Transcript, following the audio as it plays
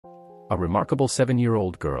A remarkable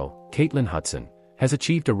 7-year-old girl, Caitlin Hutson, has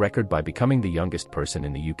achieved a record by becoming the youngest person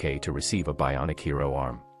in the UK to receive a bionic hero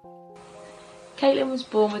arm. Caitlin was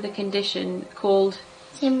born with a condition called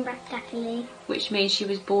Timbractacally, which means she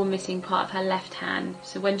was born missing part of her left hand.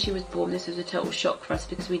 So when she was born, this was a total shock for us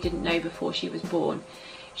because we didn't know before she was born.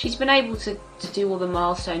 She's been able to do all the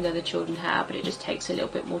milestones other children have, but it just takes a little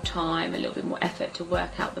bit more time, a little bit more effort to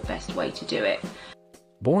work out the best way to do it.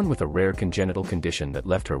 Born with a rare congenital condition that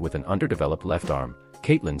left her with an underdeveloped left arm,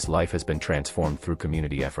 Caitlin's life has been transformed through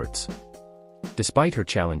community efforts. Despite her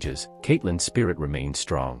challenges, Caitlin's spirit remains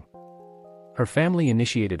strong. Her family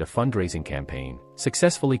initiated a fundraising campaign,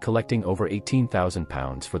 successfully collecting over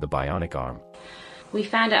 £18,000 for the bionic arm. We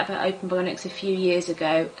found out about Open Bionics a few years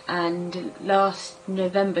ago, and last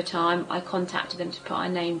November time I contacted them to put our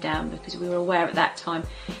name down because we were aware at that time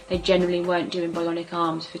they generally weren't doing bionic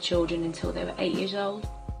arms for children until they were 8 years old.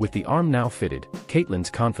 With the arm now fitted, Caitlin's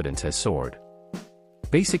confidence has soared.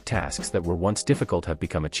 Basic tasks that were once difficult have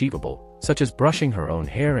become achievable, such as brushing her own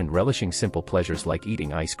hair and relishing simple pleasures like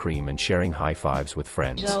eating ice cream and sharing high fives with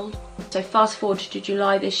friends. So fast forward to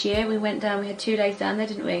July this year, we went down, we had 2 days down there,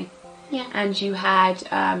 didn't we? yeah. And you had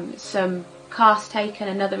some casts taken,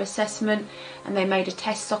 another assessment, and they made a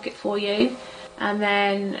test socket for you. And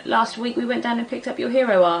then last week we went down and picked up your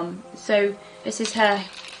hero arm. So this is her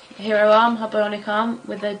hero arm, her bionic arm,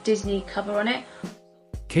 with a Disney cover on it.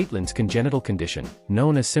 Caitlin's congenital condition,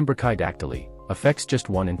 known as symbrachydactyly, affects just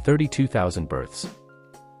 1 in 32,000 births.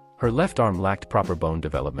 Her left arm lacked proper bone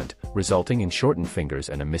development, resulting in shortened fingers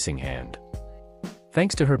and a missing hand.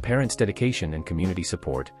 Thanks to her parents' dedication and community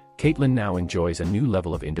support, Caitlin now enjoys a new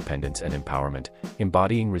level of independence and empowerment,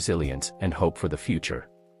 embodying resilience and hope for the future.